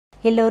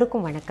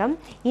எல்லோருக்கும் வணக்கம்.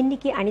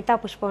 இன்னைக்கு அனிதா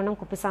புஷ்பவனம்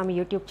குப்புசாமி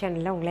யூடியூப்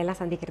சேனலில் உங்களை எல்லாம்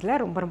சந்திக்கிறதுல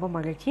ரொம்ப ரொம்ப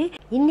மகிழ்ச்சி.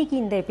 இன்னைக்கு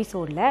இந்த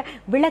எபிசோடில்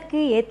விளக்கு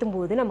ஏற்றும்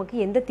போது நமக்கு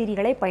எந்த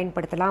திரிகளை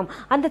பயன்படுத்தலாம்,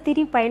 அந்த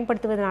திரி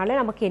பயன்படுத்துவதனால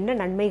நமக்கு என்ன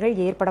நன்மைகள்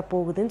ஏற்பட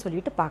போகுதுன்னு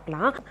சொல்லிட்டு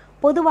பார்க்கலாம்.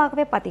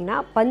 பொதுவாகவே பார்த்தீங்கன்னா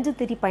பஞ்சு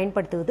திரி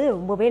பயன்படுத்துவது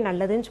ரொம்பவே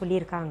நல்லதுன்னு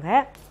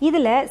சொல்லியிருக்காங்க.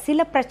 இதில்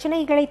சில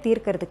பிரச்சனைகளை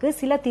தீர்க்கறதுக்கு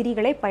சில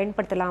திரிகளை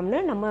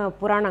பயன்படுத்தலாம்னு நம்ம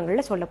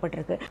புராணங்களில்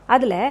சொல்லப்பட்டிருக்கு.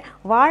 அதில்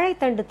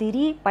வாழைத்தண்டு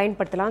திரி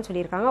பயன்படுத்தலாம்னு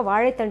சொல்லியிருக்காங்க.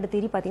 வாழைத்தண்டு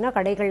திரி பார்த்தீங்கன்னா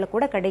கடைகளில்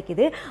கூட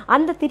கிடைக்குது.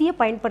 அந்த திரியை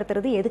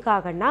பயன்படுத்துறது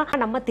எதுக்காகனா,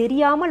 நம்ம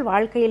தெரியாமல்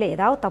வாழ்க்கையில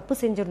ஏதாவது தப்பு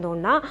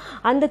செஞ்சிருந்தோம்னா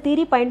அந்த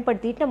திரி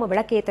பயன்படுத்திட்டு நம்ம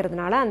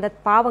விளக்கேற்றுறதுனால அந்த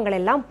பாவங்கள்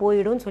எல்லாம்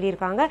போயிடும்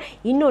சொல்லியிருக்காங்க.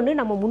 இன்னொன்று,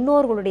 நம்ம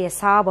முன்னோர்களுடைய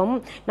சாபம்,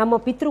 நம்ம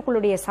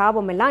பித்ருக்களுடைய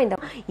சாபம் எல்லாம் இந்த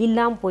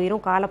இல்லாம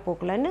போயிடும்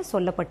காலப்போக்குலன்னு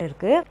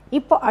சொல்லப்பட்டிருக்கு.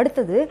 இப்போ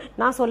அடுத்தது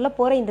நான் சொல்ல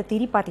போற இந்த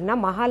திரி பார்த்தீங்கன்னா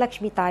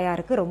மகாலட்சுமி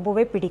தாயாருக்கு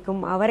ரொம்பவே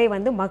பிடிக்கும். அவரை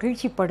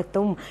மகிழ்ச்சி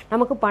படுத்தும்,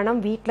 நமக்கு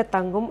பணம் வீட்டில்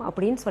தங்கும்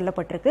அப்படின்னு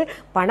சொல்லப்பட்டிருக்கு.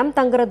 பணம்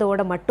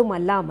தங்குறதோட மட்டும்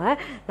அல்லாம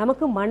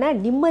நமக்கு மன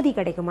நிம்மதி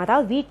கிடைக்கும்,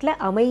 அதாவது வீட்டில்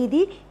அமைதி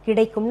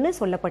கிடைக்கும்னு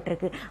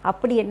சொல்லப்பட்டிருக்கு.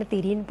 அப்படி என்ன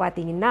திரின்னு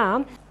பார்த்தீங்கன்னா,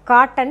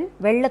 காட்டன்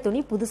வெள்ளை துணி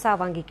புதுசாக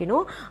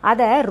வாங்கிக்கணும்.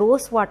 அதை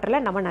ரோஸ்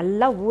வாட்டரில் நம்ம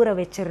நல்லா ஊற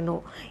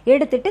வச்சிடணும்.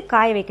 எடுத்துட்டு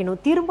காய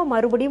வைக்கணும். திரும்ப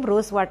மறுபடியும்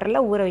ரோஸ்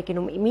வாட்டரில் ஊற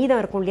வைக்கணும்.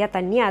 மீதம் இருக்கும் இல்லையா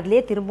தண்ணி,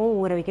 அதுலேயே திரும்பவும்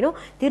ஊற வைக்கணும்,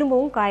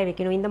 திரும்பவும் காய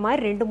வைக்கணும். இந்த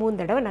மாதிரி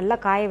 2-3 தடவை நல்லா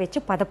காய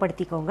வச்சு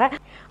பதப்படுத்திக்கோங்க.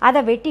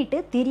 அதை வெட்டிட்டு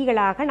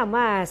திரிகளாக நம்ம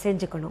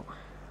செஞ்சுக்கணும்.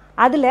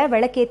 அதில்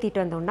விளக்கேற்றிட்டு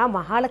வந்தோம்னா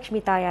மகாலட்சுமி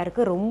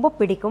தாயாருக்கு ரொம்ப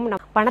பிடிக்கும்.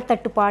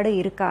 பணத்தட்டுப்பாடு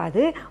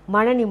இருக்காது,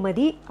 மன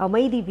நிம்மதி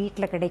அமைதி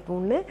வீட்டில்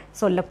கிடைக்கும்னு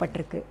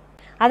சொல்லப்பட்டிருக்கு.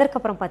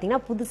 அதற்கப்புறம்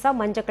பார்த்தீங்கன்னா புதுசாக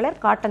மஞ்சள்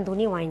கலர் காட்டன்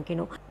துணி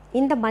வாங்கிக்கணும்.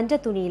 இந்த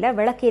மஞ்சள் துணியில்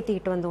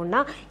விளக்கேற்றிக்கிட்டு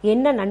வந்தோம்னா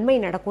என்ன நன்மை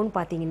நடக்கும்னு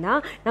பார்த்தீங்கன்னா,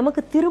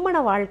 நமக்கு திருமண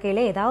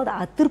வாழ்க்கையில் ஏதாவது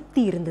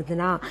அதிருப்தி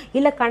இருந்ததுன்னா,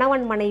 இல்லை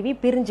கணவன் மனைவி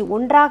பிரிஞ்சு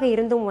ஒன்றாக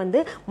இருந்தும்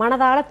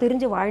மனதால்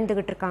பிரிஞ்சு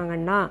வாழ்ந்துக்கிட்டு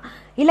இருக்காங்கன்னா,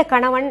 இல்லை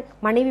கணவன்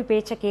மனைவி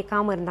பேச்சை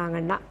கேட்காம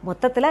இருந்தாங்கன்னா,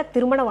 மொத்தத்தில்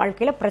திருமண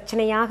வாழ்க்கையில்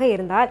பிரச்சனையாக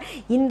இருந்தால்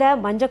இந்த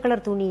மஞ்சள்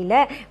கலர் துணியில்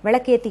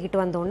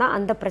விளக்கேற்றிக்கிட்டு வந்தோம்னா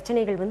அந்த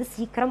பிரச்சனைகள்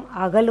சீக்கிரம்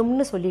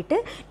அகலும்னு சொல்லிட்டு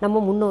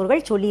நம்ம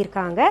முன்னோர்கள்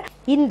சொல்லியிருக்காங்க.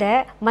 இந்த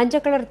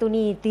மஞ்சள் கலர்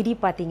துணி திரி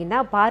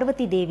பார்த்தீங்கன்னா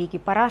பார்வதி தேவிக்கு,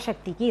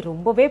 பராசக்திக்கு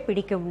ரொம்பவே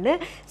பிடிக்கும்னு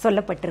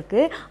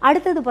சொல்லப்பட்டிருக்கு.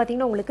 அடுத்தது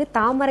பார்த்தீங்கன்னா உங்களுக்கு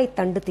தாமரை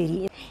தண்டு திரி.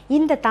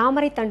 இந்த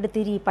தாமரை தண்டு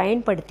திரி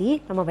பயன்படுத்தி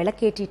நம்ம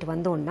விளக்கேற்றிட்டு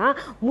வந்தோம்னா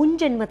முன்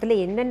ஜென்மத்தில்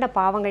என்னென்ன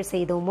பாவங்கள்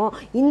செய்தோமோ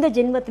இந்த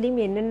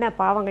ஜென்மத்திலையும் என்னென்ன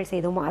பாவங்கள்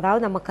செய்தோமோ,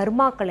 அதாவது நம்ம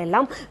கர்மாக்கள்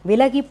எல்லாம்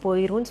விலகி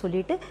போயிரும்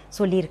சொல்லிட்டு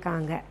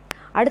சொல்லியிருக்காங்க.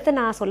 அடுத்து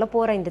நான் சொல்ல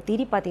போகிற இந்த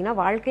திரி பார்த்தீங்கன்னா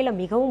வாழ்க்கையில்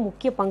மிகவும்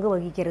முக்கிய பங்கு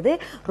வகிக்கிறது,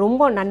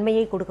 ரொம்ப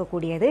நன்மையை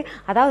கொடுக்கக்கூடியது.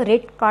 அதாவது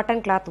ரெட்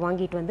காட்டன் கிளாத்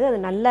வாங்கிட்டு அதை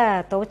நல்லா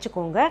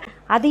துவைச்சிக்கோங்க.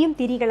 அதையும்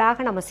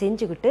திரிகளாக நம்ம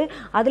செஞ்சுக்கிட்டு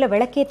அதில்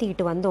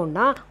விளக்கேற்றிக்கிட்டு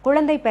வந்தோம்னா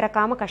குழந்தை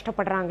பிறக்காமல்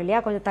கஷ்டப்படுறாங்க இல்லையா,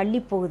 கொஞ்சம்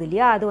தள்ளி போகுது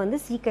இல்லையா, அது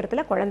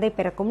சீக்கிரத்தில் குழந்தை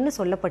பிறக்கும்னு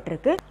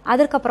சொல்லப்பட்டிருக்கு.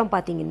 அதற்கப்புறம்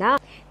பார்த்தீங்கன்னா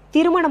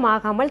திருமணம்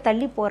ஆகாமல்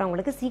தள்ளி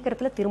போகிறவங்களுக்கு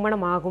சீக்கிரத்தில்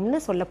திருமணம் ஆகும்னு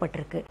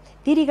சொல்லப்பட்டிருக்கு.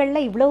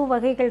 திரிகளில் இவ்வளவு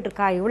வகைகள்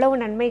இருக்கா, இவ்வளவு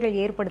நன்மைகள்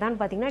ஏற்படுதான்னு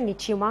பார்த்தீங்கன்னா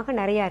நிச்சயமாக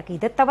நிறையா இருக்குது.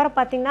 இதை தவிர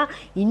பார்த்தீங்கன்னா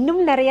இன்னும்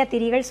நிறைய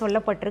திரிகள்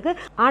சொல்லப்பட்டிருக்கு.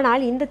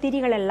 ஆனால் இந்த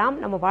திரிகள் எல்லாம்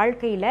நம்ம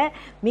வாழ்க்கையில்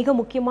மிக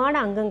முக்கியமான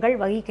அங்கங்கள்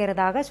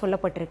வகிக்கிறதாக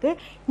சொல்லப்பட்டிருக்கு.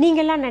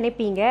 நீங்கள்லாம்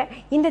நினைப்பீங்க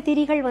இந்த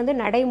திரிகள்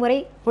நடைமுறை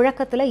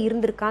புழக்கத்தில்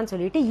இருந்திருக்கான்னு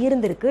சொல்லிட்டு.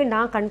 இருந்திருக்கு,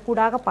 நான்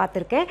கண்கூடாக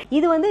பார்த்துருக்கேன்.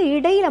 இது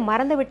இடையில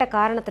மறந்து விட்ட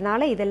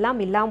காரணத்தினால இதெல்லாம்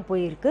இல்லாமல்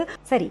போயிருக்கு.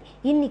 சரி,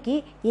 இன்னைக்கு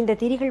இந்த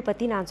திரிகள்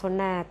பற்றி நான்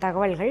சொன்ன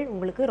தகவல்கள்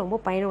உங்களுக்கு ரொம்ப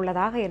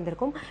பயனுள்ளதாக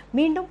இருந்திருக்கும்.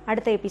 மீண்டும்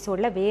அடுத்த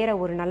எபிசோடில் வேற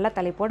ஒரு நல்ல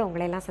தலைப்போடு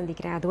உங்களை எல்லாம்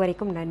சந்திக்கிறேன். அது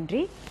வரைக்கும்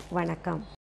நன்றி, வணக்கம்.